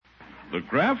The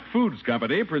Kraft Foods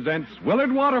Company presents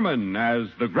Willard Waterman as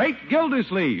the Great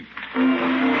Gildersleeve. The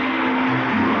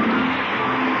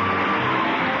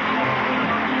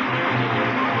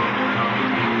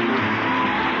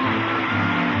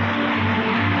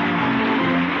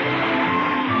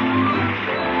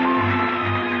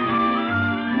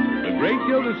Great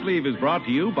Gildersleeve is brought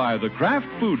to you by the Kraft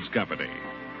Foods Company.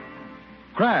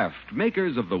 Kraft,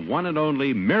 makers of the one and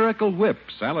only Miracle Whip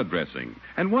salad dressing.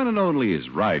 And one and only is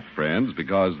right, friends,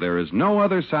 because there is no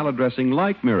other salad dressing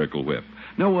like Miracle Whip.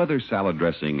 No other salad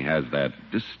dressing has that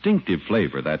distinctive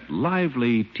flavor, that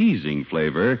lively, teasing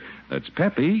flavor that's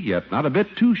peppy, yet not a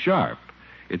bit too sharp.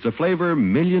 It's a flavor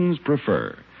millions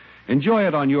prefer. Enjoy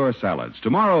it on your salads.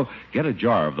 Tomorrow, get a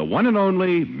jar of the one and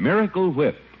only Miracle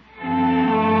Whip.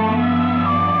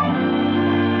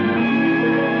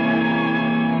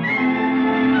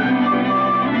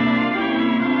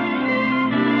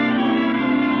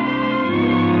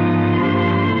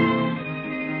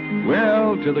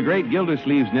 To the great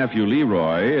Gildersleeve's nephew,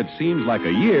 Leroy, it seems like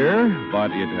a year,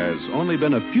 but it has only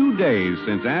been a few days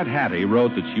since Aunt Hattie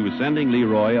wrote that she was sending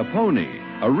Leroy a pony,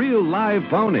 a real live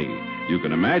pony. You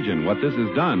can imagine what this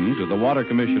has done to the water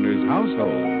commissioner's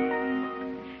household.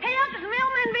 Hey, Unc, has the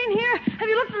mailman been here? Have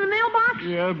you looked in the mailbox?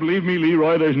 Yeah, believe me,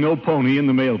 Leroy, there's no pony in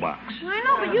the mailbox. I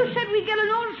know, but you said we'd get a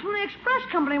notice from the express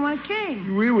company when it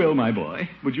came. We will, my boy,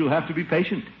 but you'll have to be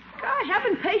patient. Gosh, I've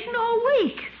been patient all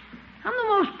week. I'm the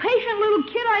most patient little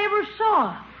kid I ever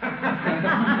saw.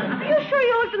 Are you sure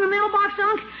you looked in the mailbox,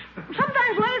 Unc?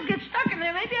 Sometimes letters get stuck in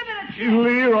there. Maybe I better check.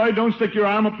 Leroy, don't stick your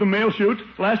arm up the mail chute.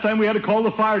 Last time we had to call the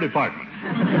fire department.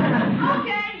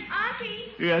 Okay,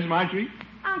 Unky. Yes, Marjorie?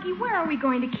 Unky, where are we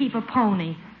going to keep a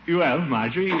pony? Well,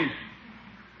 Marjorie,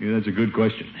 that's a good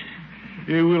question.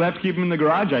 We'll have to keep him in the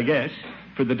garage, I guess,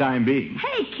 for the time being.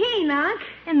 Hey, Keen, Unc.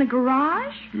 In the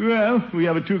garage? Well, we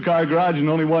have a 2-car garage and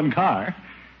only 1 car.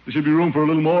 There should be room for a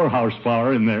little more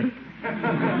horsepower in there.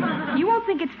 You won't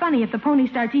think it's funny if the pony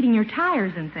starts eating your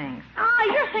tires and things.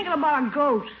 You're thinking about a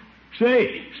goat.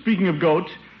 Say, speaking of goats,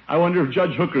 I wonder if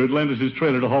Judge Hooker would lend us his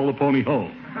trailer to haul the pony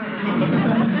home.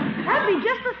 That'd be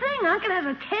just the thing, Unc. It has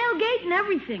a tailgate and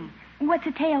everything. What's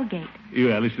a tailgate?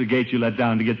 Well, it's the gate you let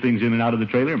down to get things in and out of the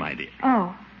trailer, my dear.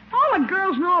 Oh. All the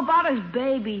girls know about is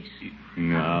babies.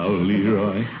 No,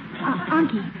 Leroy.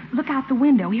 Unky, look out the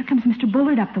window. Here comes Mr.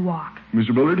 Bullard up the walk.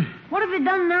 Mr. Bullard? What have you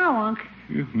done now, Unc?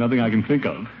 Nothing I can think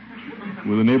of.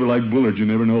 With a neighbor like Bullard, you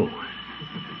never know.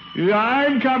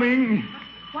 I'm coming.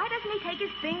 Why doesn't he take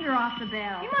his finger off the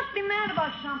bell? He must be mad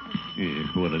about something. Yeah,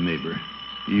 what a neighbor.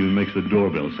 He even makes the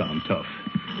doorbell sound tough.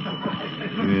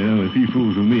 Yeah, if he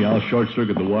fools with me, I'll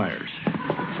short-circuit the wires.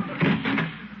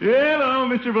 Hello,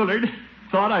 Mr. Bullard.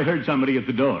 Thought I heard somebody at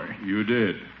the door. You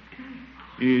did.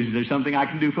 Is there something I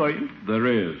can do for you? There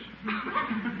is.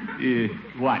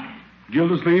 What?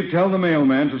 Gildersleeve, tell the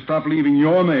mailman to stop leaving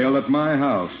your mail at my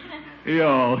house.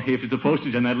 If it's the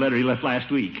postage on that letter he left last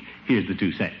week, here's the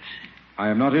 2 cents. I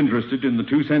am not interested in the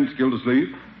 2 cents,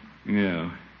 Gildersleeve.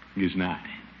 No, guess not.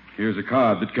 Here's a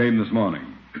card that came this morning.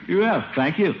 Well,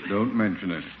 thank you. Don't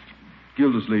mention it.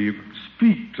 Gildersleeve,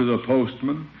 speak to the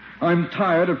postman. I'm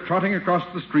tired of trotting across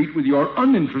the street with your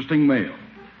uninteresting mail.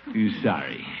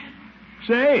 Sorry.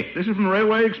 Say, this is from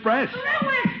Railway Express.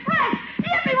 Railway Express?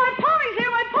 Yippee, my pony's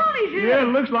here, my pony's here. Yeah, it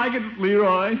looks like it,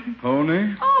 Leroy.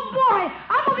 Pony? Oh, boy,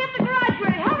 I'll go get the garage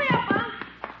ready. Hurry up, Unc.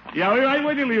 Yeah, I'll be right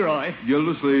with you, Leroy.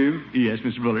 Gildersleeve? Yes,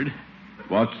 Mr. Bullard.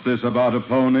 What's this about a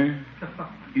pony?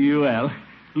 Well,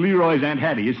 Leroy's Aunt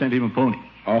Hattie has sent him a pony.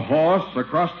 A horse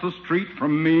across the street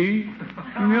from me?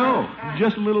 No,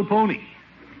 just a little pony.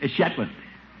 A Shetland.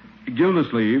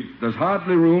 Gildersleeve, there's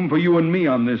hardly room for you and me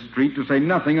on this street, to say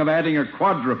nothing of adding a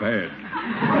quadruped.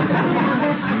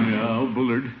 No,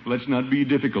 Bullard, let's not be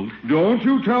difficult. Don't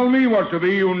you tell me what to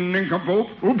be, you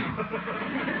nincompoop. Oop.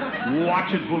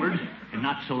 Watch it, Bullard, and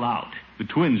not so loud. The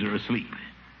twins are asleep.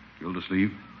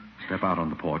 Gildersleeve, step out on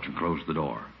the porch and close the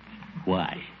door.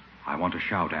 Why? I want to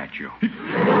shout at you.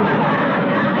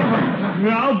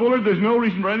 Now, Bullard, there's no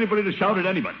reason for anybody to shout at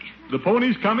anybody. The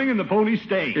pony's coming and the pony's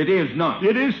staying. It is not.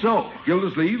 It is so.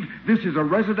 Gildersleeve, this is a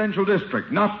residential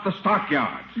district, not the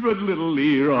stockyards. But little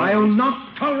Leroy... I'll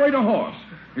not tolerate a horse.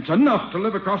 It's enough to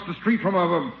live across the street from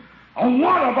a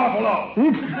water buffalo.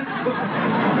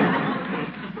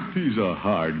 He's a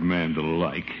hard man to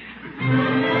like.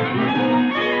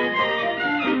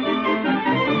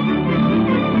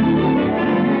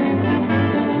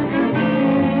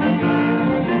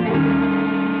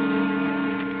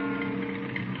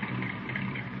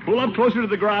 Pull up closer to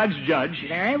the garage, Judge.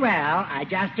 Very well. I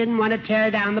just didn't want to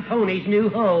tear down the pony's new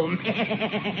home.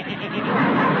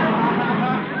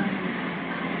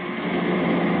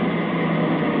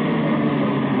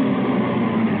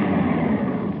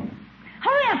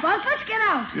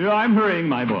 Yeah, I'm hurrying,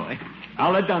 my boy.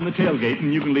 I'll let down the tailgate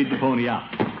and you can lead the pony out.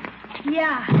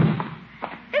 Yeah.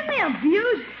 Isn't he a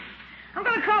beaut? I'm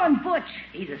going to call him Butch.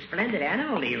 He's a splendid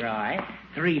animal, Leroy.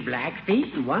 3 black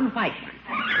feet and 1 white one.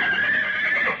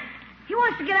 He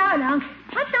wants to get out, Unc.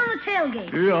 Let down the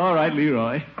tailgate. Yeah, all right,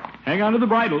 Leroy. Hang on to the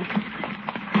bridle.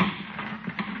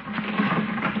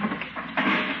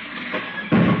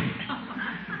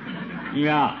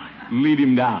 Yeah, lead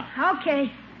him down.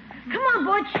 Okay. Come on,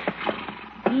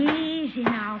 Butch. Easy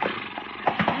now.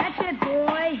 That's it,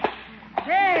 boy.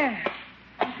 There.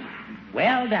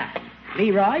 Well done.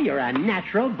 Leroy, you're a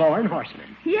natural-born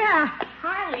horseman. Yeah.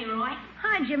 Hi, Leroy.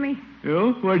 Hi, Jimmy.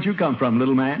 Oh, where'd you come from,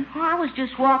 little man? Oh, I was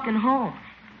just walking home.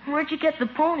 Where'd you get the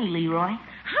pony, Leroy?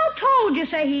 How tall would you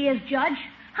say he is, Judge?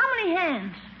 How many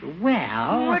hands?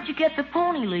 Well... Where'd you get the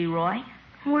pony, Leroy?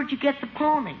 Where'd you get the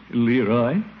pony?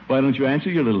 Leroy, why don't you answer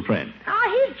your little friend?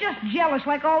 Oh, he's just jealous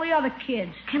like all the other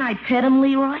kids. Can I pet him,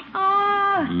 Leroy?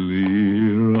 Oh,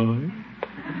 Leroy?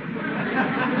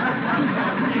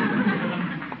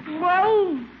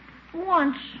 well,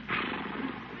 once.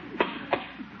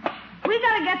 We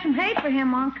gotta get some hay for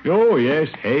him, Unc. Oh, yes,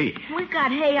 hay. We've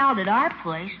got hay out at our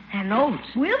place and oats.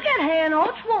 We'll get hay and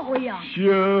oats, won't we, Unc?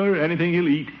 Sure, anything he'll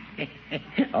eat.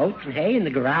 Oats and hay in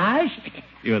the garage?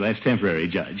 Yeah, that's temporary,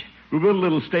 Judge. We'll build a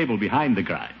little stable behind the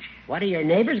garage. What are your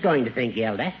neighbors going to think,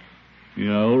 Gilda?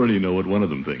 Yeah, I already know what one of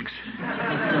them thinks.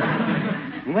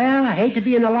 Well, I hate to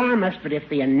be an alarmist, but if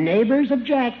the neighbors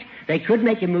object, they could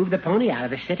make you move the pony out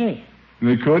of the city.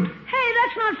 They could? Hey,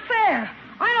 that's not fair.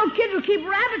 I know kids who keep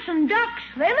rabbits and ducks.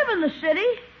 They live in the city.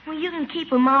 Well, you can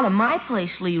keep him out of my place,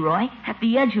 Leroy, at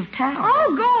the edge of town.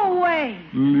 Oh, go away.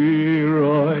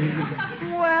 Leroy.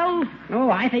 Well, Oh,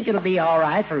 I think it'll be all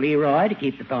right for Leroy to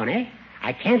keep the pony.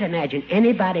 I can't imagine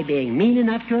anybody being mean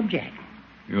enough to object.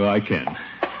 Oh, I can.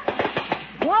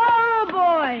 whoa,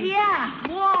 boy. Yeah,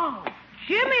 whoa.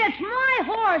 Jimmy, it's my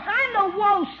horse. I'm the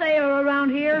whoa sayer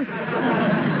around here.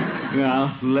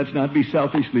 Now, let's not be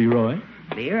selfish, Leroy.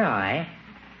 Leroy,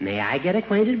 may I get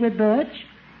acquainted with Butch?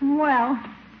 Well,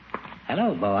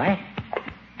 Hello, boy.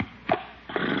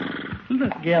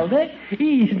 Look, Gilda,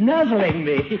 he's nuzzling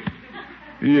me.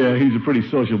 Yeah, he's a pretty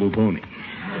sociable pony.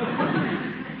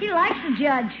 he likes the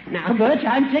judge. Now, Butch,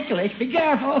 I'm ticklish. Be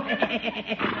careful.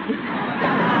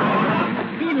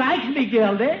 He likes me,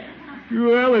 Gilda.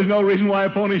 Well, there's no reason why a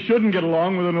pony shouldn't get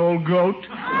along with an old goat.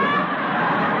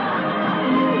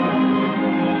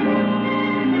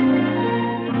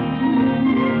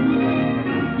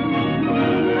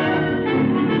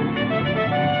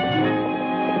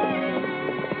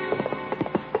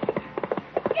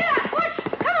 Yeah, Butch,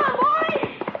 come on,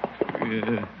 boy.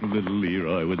 Yeah, little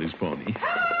Leroy with his pony. Come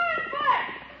on,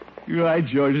 Butch. You're right,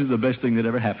 George. This is the best thing that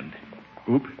ever happened.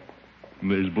 Oop.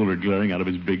 There's Bullard glaring out of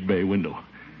his big bay window.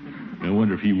 I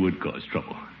wonder if he would cause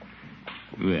trouble.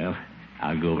 Well,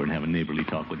 I'll go over and have a neighborly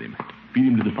talk with him. Beat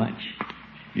him to the punch.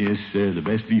 Yes, sir, the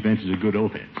best defense is a good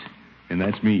offense. And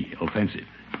that's me, offensive.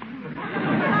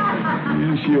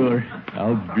 Yeah, sure.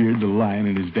 I'll beard the lion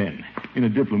in his den in a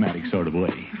diplomatic sort of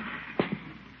way.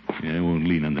 I won't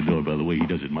lean on the doorbell the way he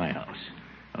does at my house.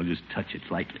 I'll just touch it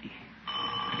lightly.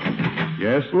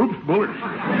 Yes? Oops, Bullard.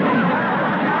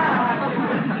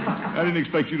 I didn't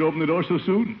expect you to open the door so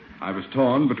soon. I was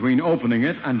torn between opening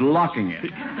it and locking it.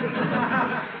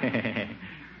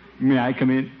 May I come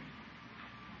in?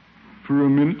 For a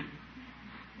minute?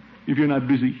 If you're not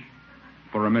busy.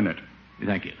 For a minute.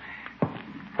 Thank you.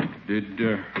 Did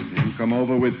you come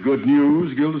over with good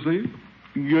news, Gildersleeve?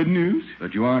 Good news?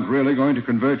 That you aren't really going to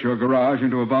convert your garage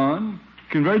into a barn?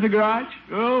 Convert the garage?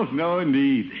 Oh, no,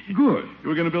 indeed. Good.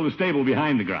 We're going to build a stable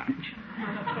behind the garage.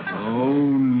 Oh,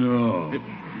 no.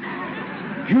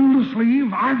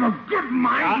 Gildersleeve, I've a good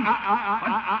mind.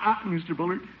 Mr.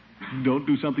 Bullard, don't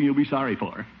do something you'll be sorry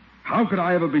for. How could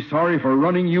I ever be sorry for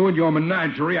running you and your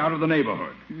menagerie out of the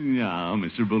neighborhood? No,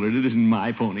 Mr. Bullard, it isn't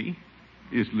my pony.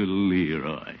 It's little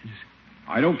Leroy's.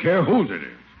 I don't care whose it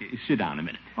is. Sit down a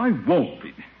minute. I won't.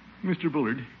 Mr.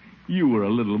 Bullard, you were a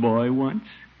little boy once.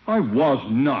 I was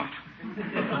not.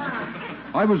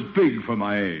 I was big for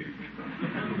my age.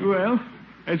 Well,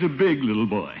 as a big little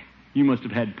boy, you must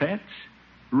have had pets,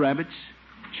 rabbits,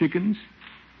 chickens,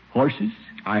 horses.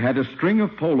 I had a string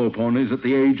of polo ponies at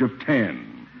the age of 10.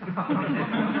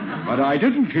 But I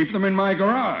didn't keep them in my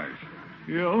garage.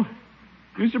 You know,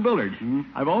 Mr. Bullard,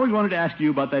 I've always wanted to ask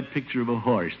you about that picture of a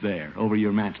horse there over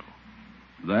your mantel.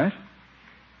 That?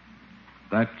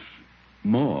 That's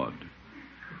Maud.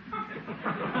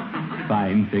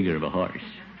 Fine figure of a horse.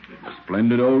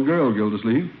 Splendid old girl,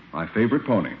 Gildersleeve. My favorite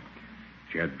pony.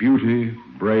 She had beauty,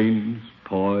 brains,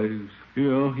 poise. You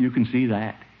know, you can see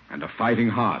that. and a fighting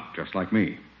heart, just like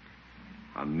me.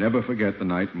 I'll never forget the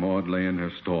night Maud lay in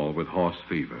her stall with horse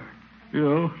fever.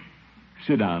 You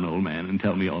sit down, old man, and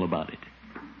tell me all about it.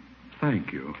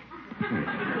 Thank you.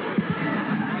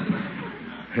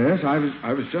 Yes, I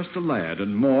was just a lad,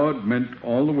 and Maud meant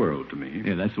all the world to me.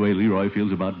 Yeah, that's the way Leroy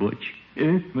feels about Butch.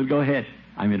 But go ahead.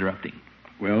 I'm interrupting.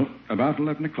 Well, about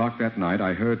 11 o'clock that night,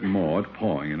 I heard Maud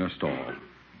pawing in her stall.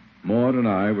 Maud and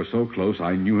I were so close,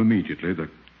 I knew immediately that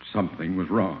something was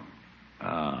wrong.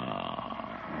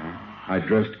 I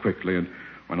dressed quickly, and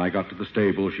when I got to the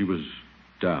stable, she was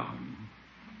down.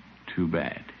 Too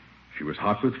bad. She was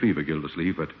hot with fever,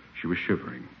 Gildersleeve, but she was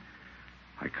shivering.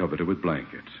 I covered her with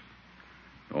blankets.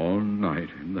 All night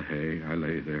in the hay, I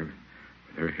lay there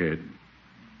with her head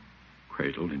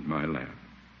cradled in my lap.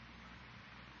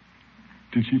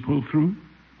 Did she pull through?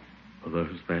 Well, there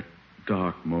was that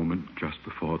dark moment just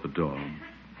before the dawn.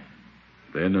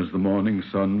 Then, as the morning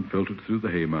sun filtered through the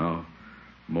haymow,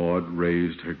 Maud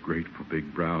raised her grateful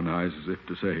big brown eyes as if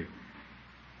to say,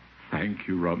 "Thank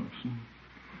you, Robinson."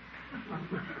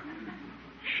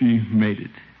 She made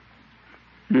it.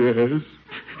 Yes,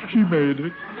 she made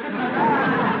it.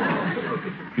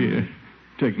 Here,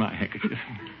 take my handkerchief.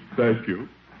 Thank you.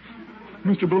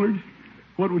 Mr. Bullard,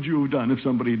 what would you have done if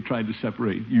somebody had tried to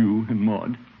separate you and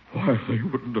Maud? Why, they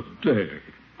wouldn't have dared.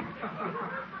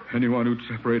 Anyone who'd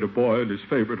separate a boy and his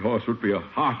favorite horse would be a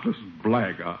heartless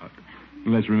blackguard.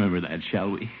 Let's remember that,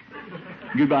 shall we?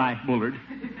 Goodbye, Bullard.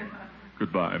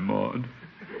 Goodbye, Maud.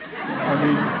 I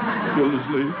mean,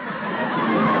 Gildersleeve.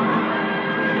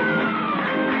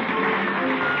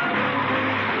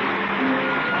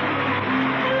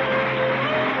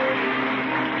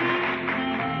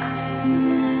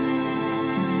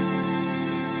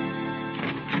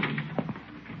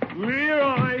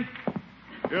 Leroy!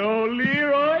 Yo,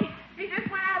 Leroy! He just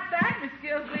went out back, Miss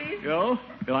Gildersleeve. Yo?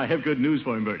 Well, I have good news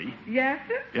for him, Bertie. Yes,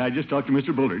 sir? Yeah, I just talked to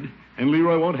Mr. Bullard, and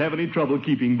Leroy won't have any trouble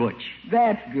keeping Butch.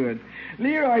 That's good.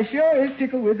 Leroy sure is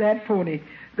tickled with that pony.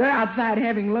 They're outside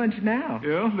having lunch now.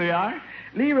 Yeah, they are?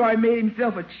 Leroy made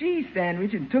himself a cheese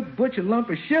sandwich and took Butch a lump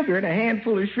of sugar and a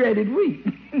handful of shredded wheat.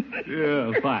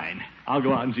 Yeah, fine. I'll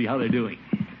go out and see how they're doing.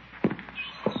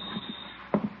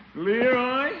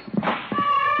 Leroy?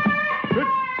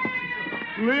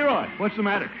 Leroy, what's the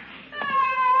matter?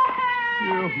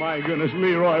 Oh, my goodness,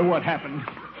 Leroy, what happened? Butch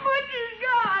is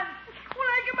gone. When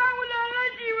I came out with our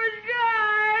lunch, he was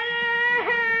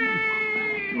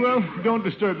gone. Well, don't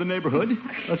disturb the neighborhood.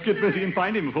 Let's get busy and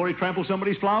find him before he tramples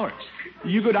somebody's flowers.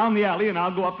 You go down the alley and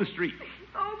I'll go up the street.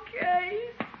 Okay.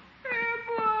 Here,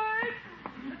 Butch.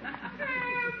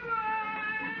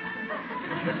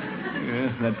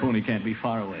 Yeah, that pony can't be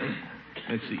far away.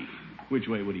 Let's see. Which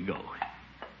way would he go?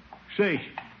 Say,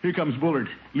 here comes Bullard,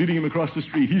 leading him across the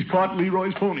street. He's caught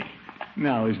Leroy's pony.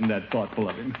 Now, isn't that thoughtful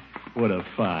of him? What a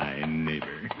fine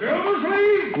neighbor.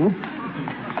 Gildersleeve!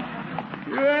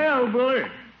 Well, Bullard,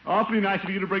 awfully nice of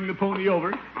you to bring the pony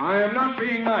over. I am not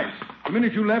being nice. The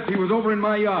minute you left, he was over in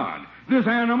my yard. This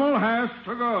animal has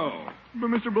to go. But,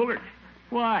 Mr. Bullard,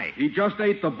 why? He just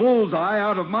ate the bullseye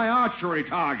out of my archery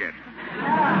target.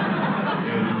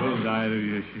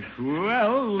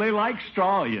 Well, they like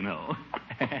straw, you know.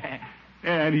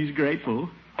 And he's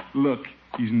grateful. Look,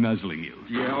 he's nuzzling you.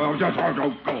 Yeah, well, just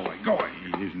go away.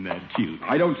 Isn't that cute?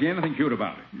 I don't see anything cute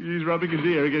about it. He's rubbing his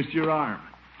ear against your arm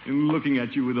and looking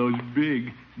at you with those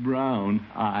big brown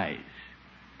eyes.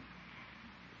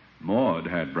 Maud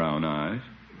had brown eyes.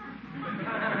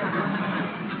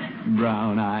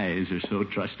 Brown eyes are so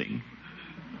trusting.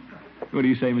 What do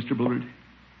you say, Mr. Bullard?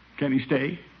 Can he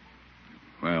stay?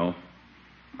 Well,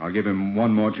 I'll give him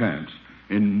one more chance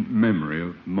in memory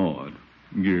of Maud.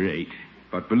 Great.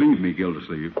 But believe me,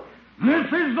 Gildersleeve, this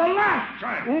is the last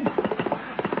chance.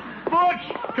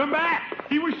 Butch, come back!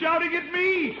 He was shouting at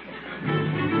me!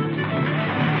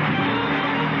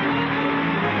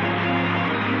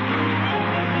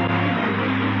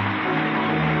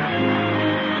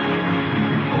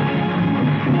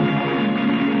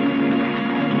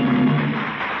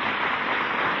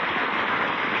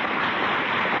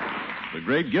 The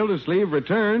great Gildersleeve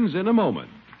returns in a moment.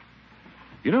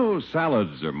 You know,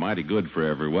 salads are mighty good for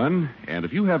everyone, and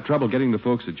if you have trouble getting the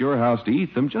folks at your house to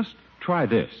eat them, just try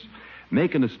this.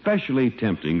 Make an especially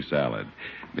tempting salad.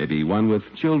 Maybe one with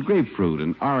chilled grapefruit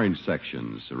and orange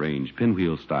sections, arranged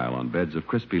pinwheel style on beds of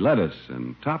crispy lettuce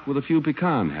and topped with a few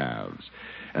pecan halves.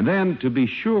 And then, to be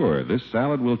sure this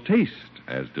salad will taste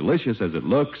as delicious as it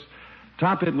looks,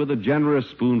 top it with a generous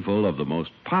spoonful of the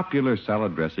most popular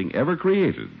salad dressing ever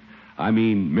created. I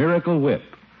mean, Miracle Whip.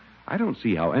 I don't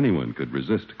see how anyone could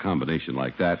resist a combination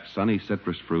like that, sunny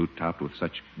citrus fruit topped with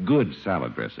such good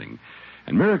salad dressing.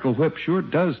 And Miracle Whip sure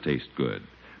does taste good.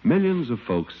 Millions of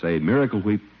folks say Miracle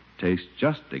Whip tastes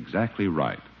just exactly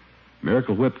right.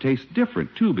 Miracle Whip tastes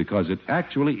different, too, because it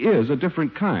actually is a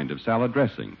different kind of salad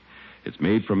dressing. It's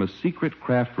made from a secret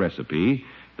craft recipe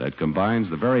that combines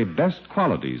the very best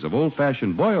qualities of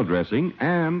old-fashioned boiled dressing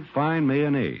and fine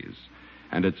mayonnaise.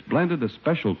 And it's blended a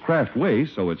special craft way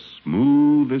so it's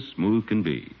smooth as smooth can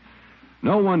be.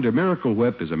 No wonder Miracle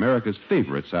Whip is America's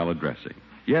favorite salad dressing.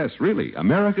 Yes, really,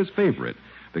 America's favorite,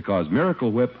 because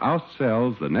Miracle Whip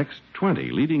outsells the next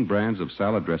 20 leading brands of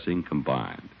salad dressing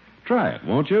combined. Try it,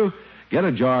 won't you? Get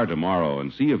a jar tomorrow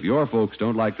and see if your folks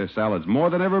don't like their salads more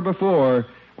than ever before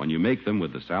when you make them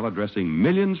with the salad dressing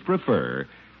millions prefer,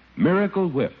 Miracle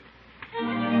Whip.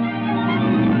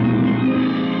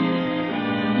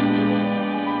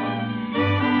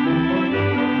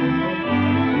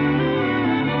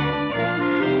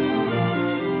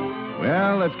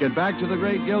 Well, let's get back to the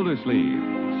great Gildersleeve.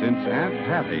 Since Aunt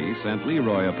Patty sent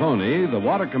Leroy a pony, the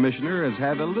water commissioner has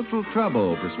had a little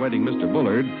trouble persuading Mr.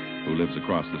 Bullard, who lives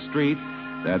across the street,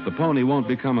 that the pony won't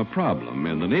become a problem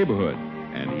in the neighborhood.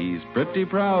 And he's pretty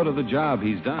proud of the job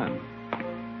he's done.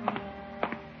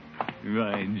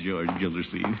 Right, George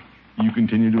Gildersleeve. You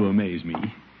continue to amaze me.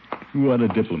 What a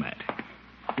diplomat.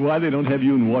 Why they don't have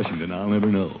you in Washington, I'll never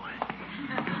know.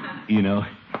 You know,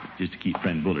 just to keep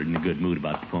friend Bullard in a good mood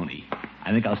about the pony,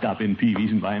 I think I'll stop in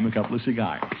Peavy's and buy him a couple of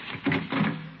cigars.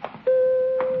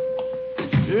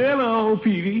 Hello,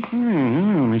 Peavy.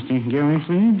 Hello, Mr.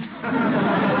 Gildersleeve.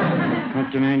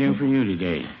 What can I do for you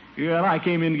today? Well, I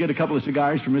came in to get a couple of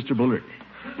cigars for Mr. Bullard.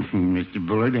 Mr.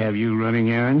 Bullard, have you running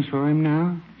errands for him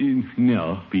now?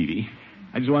 No, Peavy.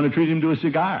 I just want to treat him to a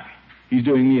cigar. He's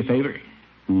doing me a favor.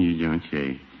 You don't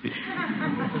say.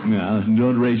 Now,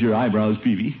 don't raise your eyebrows,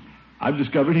 Peavy. I've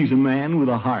discovered he's a man with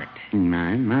a heart.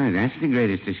 My, that's the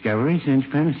greatest discovery since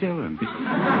penicillin.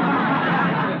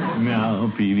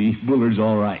 Now, Peavy, Bullard's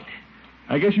all right.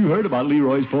 I guess you heard about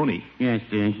Leroy's pony. Yes,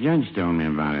 the judge told me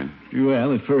about it.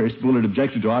 Well, at first, Bullard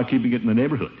objected to our keeping it in the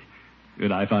neighborhood.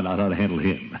 But I found out how to handle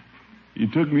him.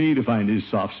 It took me to find his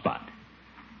soft spot.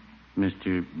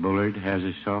 Mr. Bullard has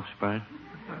a soft spot?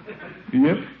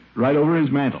 Yep, right over his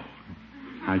mantle.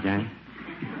 How's that?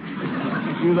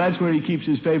 Well, that's where he keeps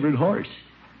his favorite horse.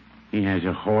 He has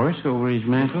a horse over his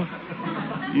mantle?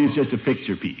 It's just a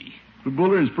picture, Peavy. But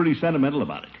Bullard is pretty sentimental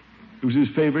about it. It was his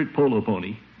favorite polo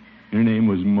pony. Her name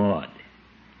was Maud.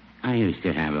 I used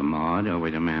to have a Maud over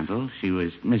the mantle. She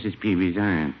was Mrs. Peavy's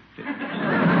aunt.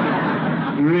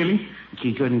 Really?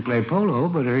 She couldn't play polo,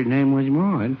 but her name was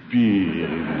Maud.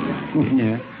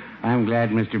 Yeah. I'm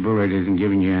glad Mr. Bullard isn't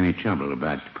giving you any trouble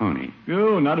about the pony.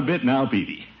 Oh, not a bit now,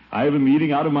 Peavy. I have him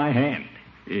eating out of my hand.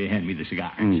 Hand me the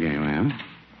cigar. Okay,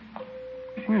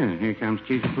 well, here comes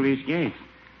Chief of Police Gates.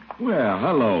 Well,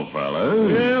 hello,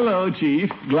 fellas. Hello, Chief.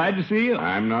 Glad to see you.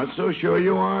 I'm not so sure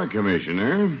you are,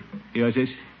 Commissioner. Yes, yes.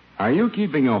 Are you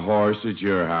keeping a horse at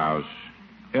your house?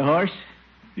 A horse?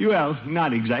 Well,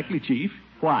 not exactly, Chief.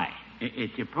 Why?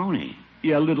 It's a pony.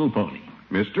 Yeah, a little pony.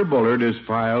 Mr. Bullard has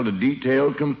filed a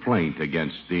detailed complaint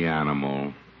against the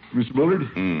animal. Mr. Bullard?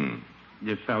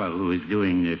 The fellow who is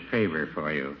doing the favor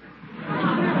for you.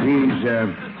 He's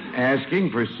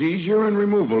asking for seizure and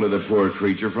removal of the poor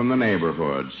creature from the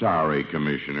neighborhood. Sorry,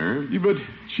 Commissioner. Yeah, but,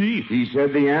 Chief... He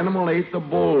said the animal ate the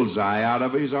bullseye out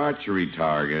of his archery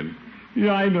target.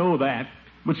 Yeah, I know that.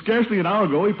 But scarcely an hour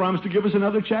ago, he promised to give us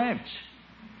another chance.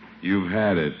 You've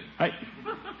had it.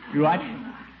 What?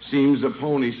 Seems the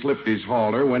pony slipped his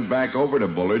halter, went back over to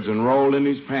Bullard's, and rolled in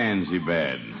his pansy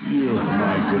bed. Oh,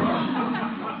 my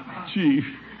goodness. Chief,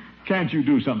 can't you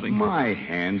do something? My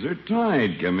hands are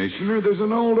tied, Commissioner. There's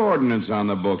an old ordinance on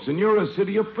the books, and you're a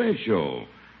city official.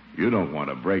 You don't want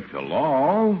to break the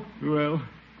law. Well,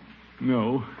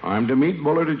 no. I'm to meet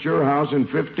Bullard at your house in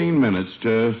 15 minutes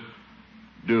to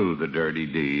do the dirty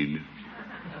deed.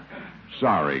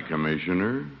 Sorry,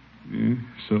 Commissioner.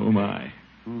 So am I.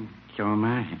 So am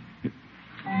I.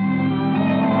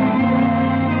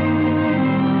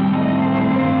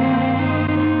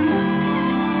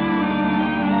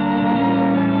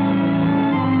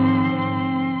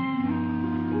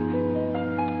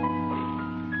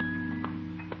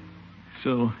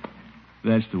 So,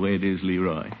 that's the way it is,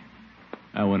 Leroy.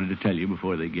 I wanted to tell you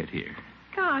before they get here.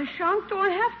 Gosh, Unc, do I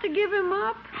have to give him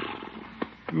up?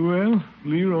 Well,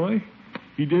 Leroy,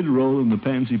 he did roll in the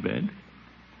pansy bed.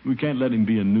 We can't let him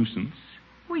be a nuisance.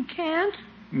 We can't?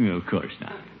 No, of course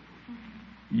not.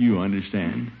 You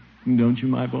understand, don't you,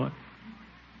 my boy?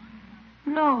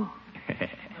 No.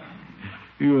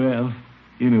 Well,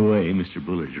 in a way, Mr.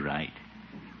 Bullard's right.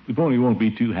 The pony won't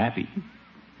be too happy.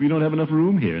 We don't have enough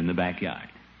room here in the backyard.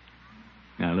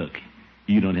 Now, look,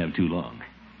 You don't have too long.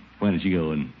 Why don't you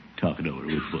go and talk it over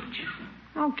with Butch?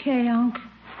 Okay, Unc.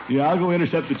 Yeah, I'll go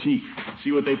intercept the chief.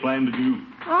 See what they plan to do.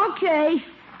 Okay.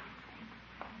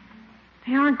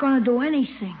 They aren't going to do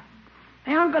anything.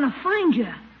 They aren't going to find you.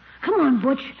 Come on,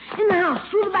 Butch. In the house,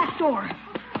 through the back door.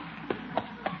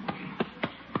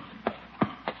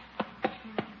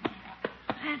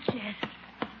 That's it.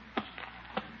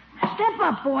 Step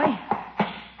up, boy.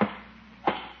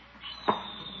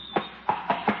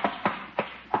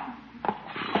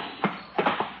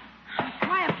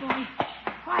 Quiet, boy.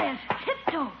 Quiet.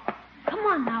 Tiptoe. Come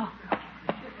on now.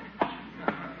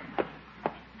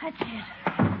 That's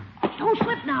it. Don't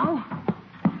slip now.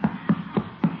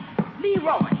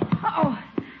 Leroy, Uh-oh.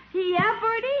 Yeah,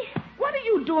 Bertie? what are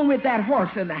you doing with that horse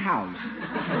in the house?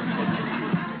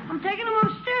 I'm taking him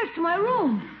upstairs to my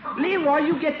room. Leroy,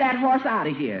 you get that horse out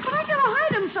of here. But I gotta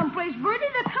hide him someplace, Bertie.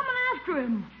 They're coming after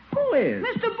him. Who is?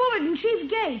 Mr. Bullard and Chief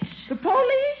Gates. The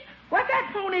police? What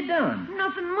that pony done?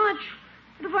 Nothing much.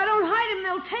 But if I don't hide him,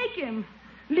 they'll take him.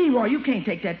 Leroy, you can't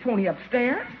take that pony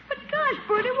upstairs. But gosh,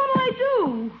 Bertie, what'll I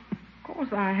do? Of course,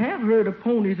 I have heard of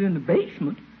ponies in the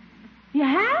basement, You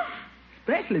have?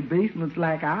 especially basements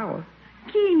like ours.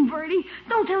 Keen, Bertie.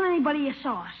 Don't tell anybody you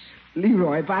saw us.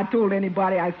 Leroy, if I told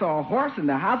anybody I saw a horse in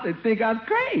the house, they'd think I was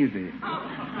crazy.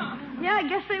 Yeah, I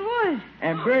guess they would.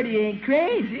 And Bertie ain't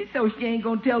crazy, so she ain't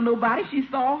gonna tell nobody she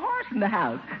saw a horse in the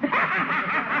house.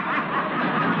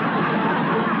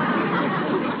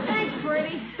 Thanks,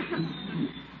 Bertie.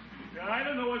 I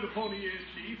don't know where the pony is,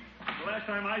 Chief. The last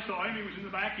time I saw him, he was in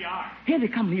the backyard. Here they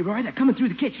come, Leroy. They're coming through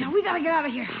the kitchen. Now, we gotta get out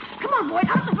of here. Come on, boys,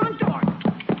 out the front door.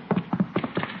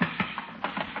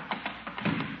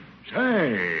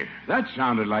 Say, that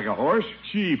sounded like a horse.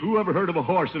 Chief, who ever heard of a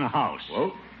horse in a house?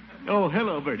 Whoa. Oh,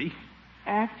 hello, Bertie.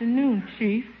 Afternoon,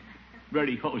 Chief.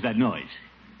 Bertie, what was that noise?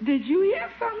 Did you hear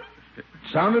something? It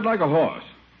sounded like a horse.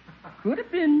 Could have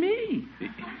been me.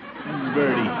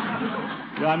 Bertie,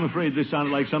 I'm afraid this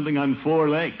sounded like something on 4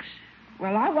 legs.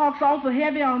 Well, I walks awful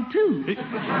heavy on 2.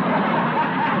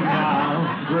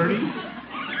 Now, Bertie?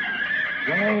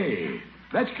 Say,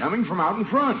 that's coming from out in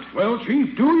front. Well,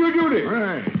 Chief, do your duty.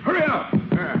 Right. Hurry up.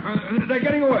 They're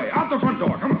getting away. Out the front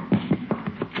door. Come on.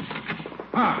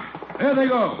 Ah, there they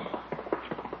go.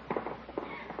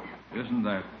 Isn't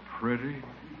that pretty?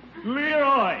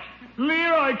 Leroy!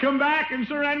 Leroy, come back and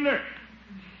surrender.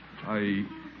 I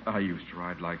used to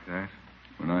ride like that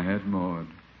when I had Maud.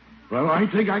 Well, I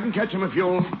think I can catch him if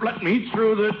you'll let me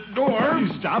through the door. You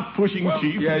stop pushing,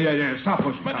 Chief. Yeah. Stop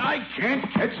pushing. But I can't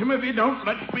catch him if you don't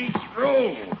let me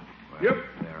through. Yep.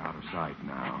 They're out of sight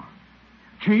now.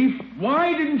 Chief,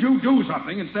 why didn't you do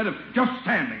something instead of just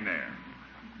standing there?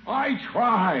 I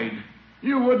tried.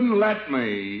 You wouldn't let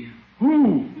me.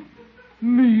 Who?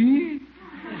 Me?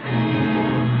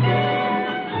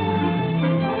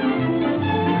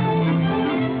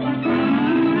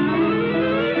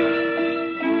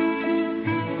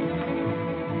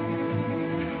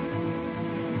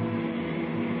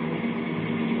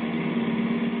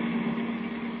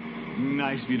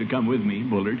 Nice of you to come with me,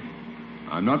 Bullard.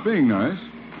 I'm not being nice.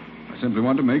 I simply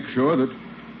want to make sure that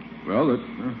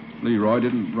Leroy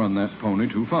didn't run that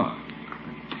pony too far.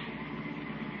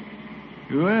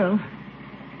 Well,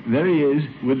 there he is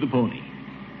with the pony.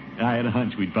 I had a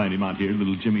hunch we'd find him out here at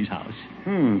little Jimmy's house.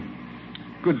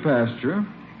 Good pasture.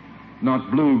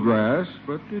 Not bluegrass,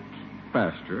 but it's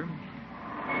pasture.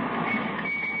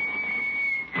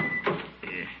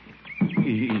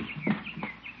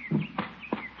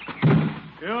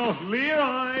 Oh,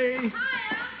 Leroy! Hiya.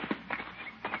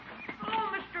 Hello,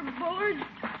 Mr. Bullard.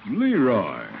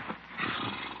 Leroy.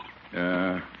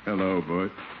 Hello,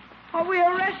 Butch. Are we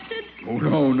arrested?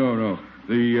 Oh, no.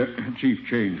 The chief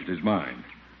changed his mind.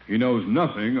 He knows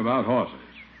nothing about horses.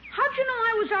 How'd you know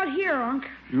I was out here, Unc?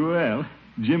 Well,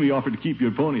 Jimmy offered to keep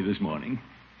your pony this morning.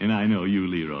 And I know you,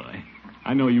 Leroy.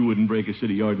 I know you wouldn't break a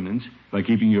city ordinance by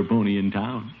keeping your pony in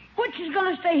town. Butch is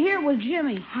going to stay here with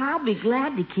Jimmy. I'll be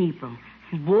glad to keep him.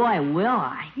 Boy, will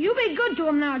I. You be good to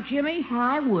him now, Jimmy.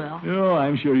 I will. Oh,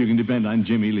 I'm sure you can depend on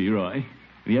Jimmy, Leroy.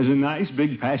 He has a nice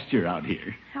big pasture out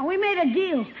here. Now, we made a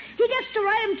deal. He gets to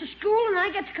ride him to school, and I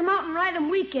get to come out and ride him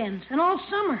weekends and all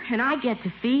summer. And I get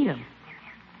to feed him.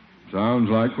 Sounds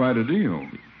like quite a deal.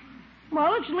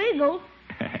 Well, it's legal.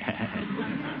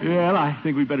 Well, I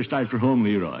think we'd better start for home,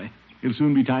 Leroy. It'll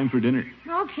soon be time for dinner.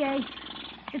 Okay.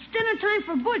 It's dinner time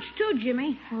for Butch, too,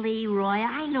 Jimmy. Leroy,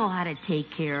 I know how to take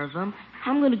care of him.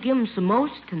 I'm going to give him some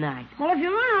oats tonight. Well, if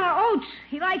you run out of oats,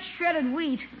 he likes shredded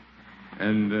wheat.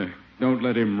 And don't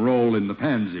let him roll in the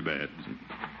pansy beds.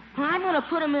 Well, I'm going to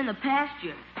put him in the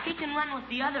pasture. He can run with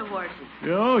the other horses.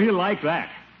 Oh, he'll like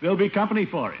that. There'll be company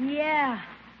for it. Yeah.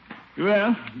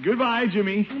 Well, goodbye,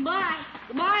 Jimmy. Goodbye.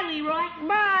 Goodbye, Leroy.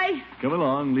 Bye. Come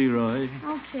along, Leroy.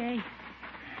 Okay.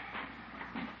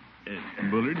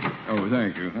 Bullard? Oh,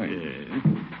 thank you. Yes.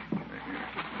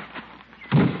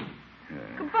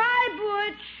 Goodbye,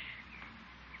 Butch.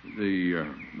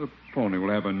 The pony will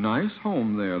have a nice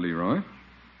home there, Leroy.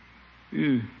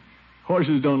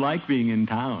 Horses don't like being in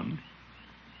town.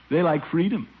 They like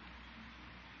freedom.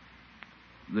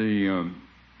 The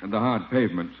hard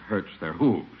pavement hurts their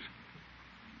hooves.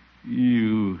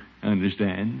 You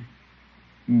understand,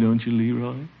 don't you,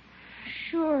 Leroy?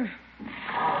 Sure.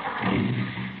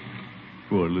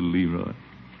 Poor little Leroy,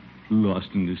 lost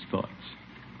in his thoughts.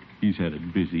 He's had a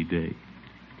busy day.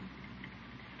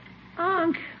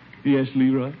 Unc, Yes,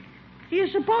 Leroy? do you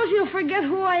suppose you'll forget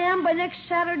who I am by next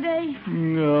Saturday?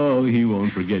 No, he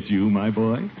won't forget you, my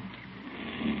boy.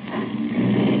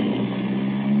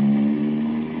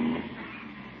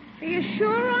 Are you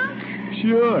sure, Unc?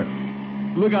 Sure.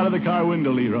 Look out of the car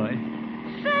window, Leroy.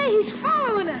 Say, he's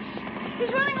following us.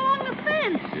 He's running along the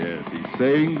fence. Yes, he's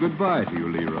saying goodbye to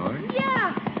you, Leroy.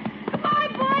 Yeah. Goodbye,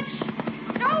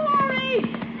 Butch. Don't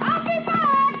worry. I'll be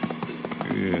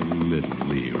back. Little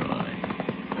Leroy.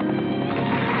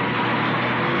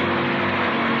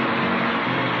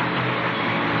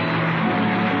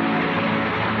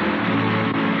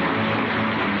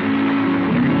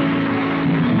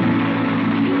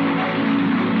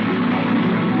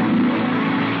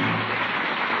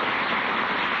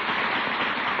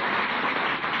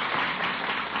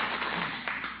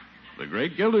 The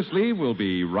Great Gildersleeve will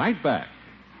be right back.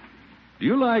 Do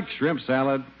you like shrimp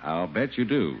salad? I'll bet you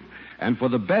do. And for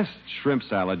the best shrimp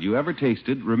salad you ever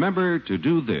tasted, remember to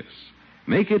do this.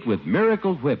 Make it with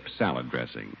Miracle Whip salad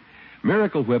dressing.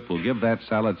 Miracle Whip will give that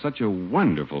salad such a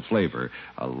wonderful flavor,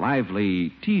 a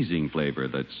lively, teasing flavor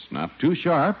that's not too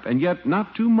sharp and yet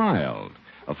not too mild.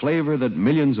 A flavor that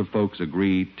millions of folks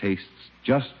agree tastes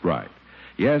just right.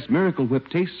 Yes, Miracle Whip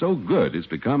tastes so good it's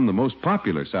become the most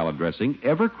popular salad dressing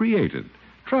ever created.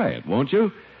 Try it, won't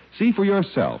you? See for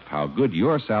yourself how good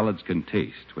your salads can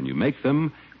taste when you make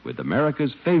them with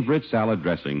America's favorite salad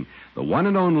dressing, the one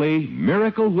and only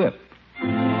Miracle Whip.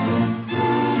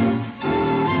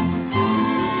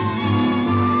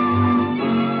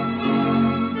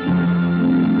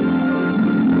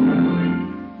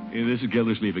 This is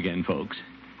Gildersleeve again, folks.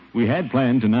 We had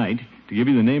planned tonight to give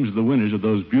you the names of the winners of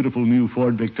those beautiful new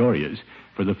Ford Victorias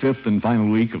for the fifth and final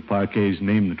week of Parquet's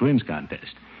Name the Twins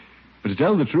contest. But to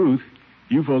tell the truth,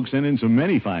 you folks sent in so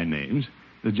many fine names,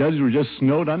 the judges were just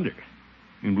snowed under.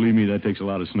 And believe me, that takes a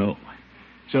lot of snow.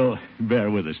 So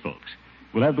bear with us, folks.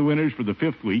 We'll have the winners for the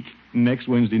fifth week next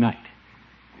Wednesday night.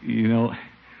 You know,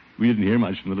 we didn't hear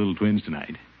much from the little twins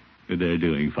tonight, but they're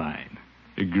doing fine.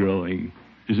 They're growing,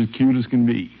 just as cute as can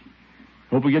be.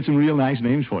 Hope we get some real nice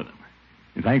names for them.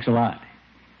 And thanks a lot.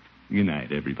 Good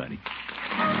night, everybody.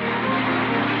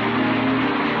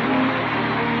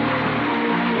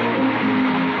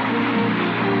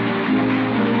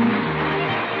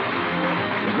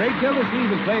 The Great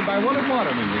Gildersleeve is played by Willard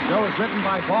Waterman. The show is written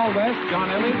by Paul West, John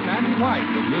Elliott, and Andy White,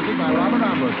 with music by Robert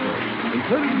Armbruster.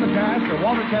 Included in the cast are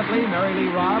Walter Tetley, Mary Lee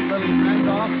Robb, Lillian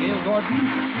Randolph, Gail Gordon,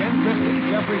 Ken Christie,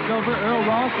 Jeffrey Silver, Earl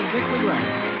Ross, and Dick LeGrand.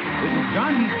 This is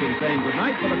John Heaston saying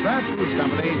goodnight for the Kraft Foods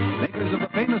Company, makers of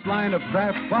the famous line of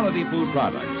Kraft quality food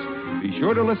products. Be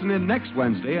sure to listen in next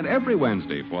Wednesday and every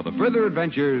Wednesday for the further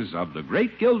adventures of the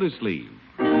Great Gildersleeve.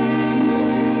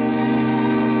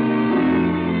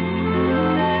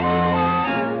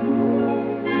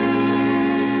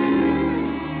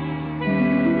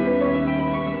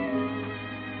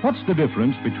 What's the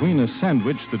difference between a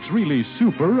sandwich that's really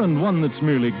super and one that's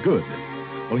merely good?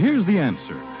 Well, here's the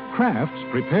answer. Kraft's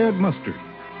prepared mustard.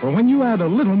 For when you add a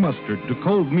little mustard to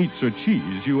cold meats or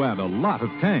cheese, you add a lot of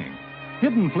tang.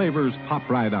 Hidden flavors pop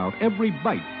right out. Every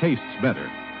bite tastes better.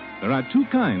 There are two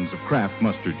kinds of Kraft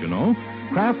mustard, you know.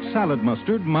 Kraft salad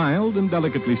mustard, mild and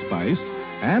delicately spiced,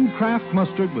 and Kraft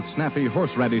mustard with snappy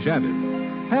horseradish added.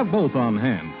 Have both on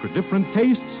hand for different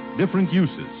tastes, different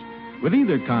uses. With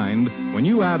either kind, when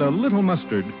you add a little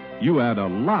mustard, you add a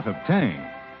lot of tang.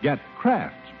 Get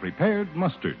Kraft's prepared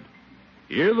mustard.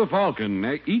 Hear the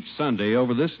Falcon each Sunday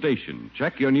over this station.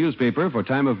 Check your newspaper for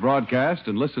time of broadcast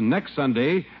and listen next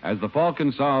Sunday as the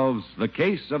Falcon solves the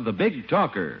case of the Big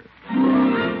Talker.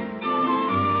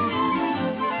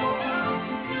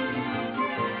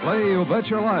 Play You Bet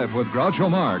Your Life with Groucho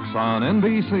Marx on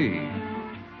NBC.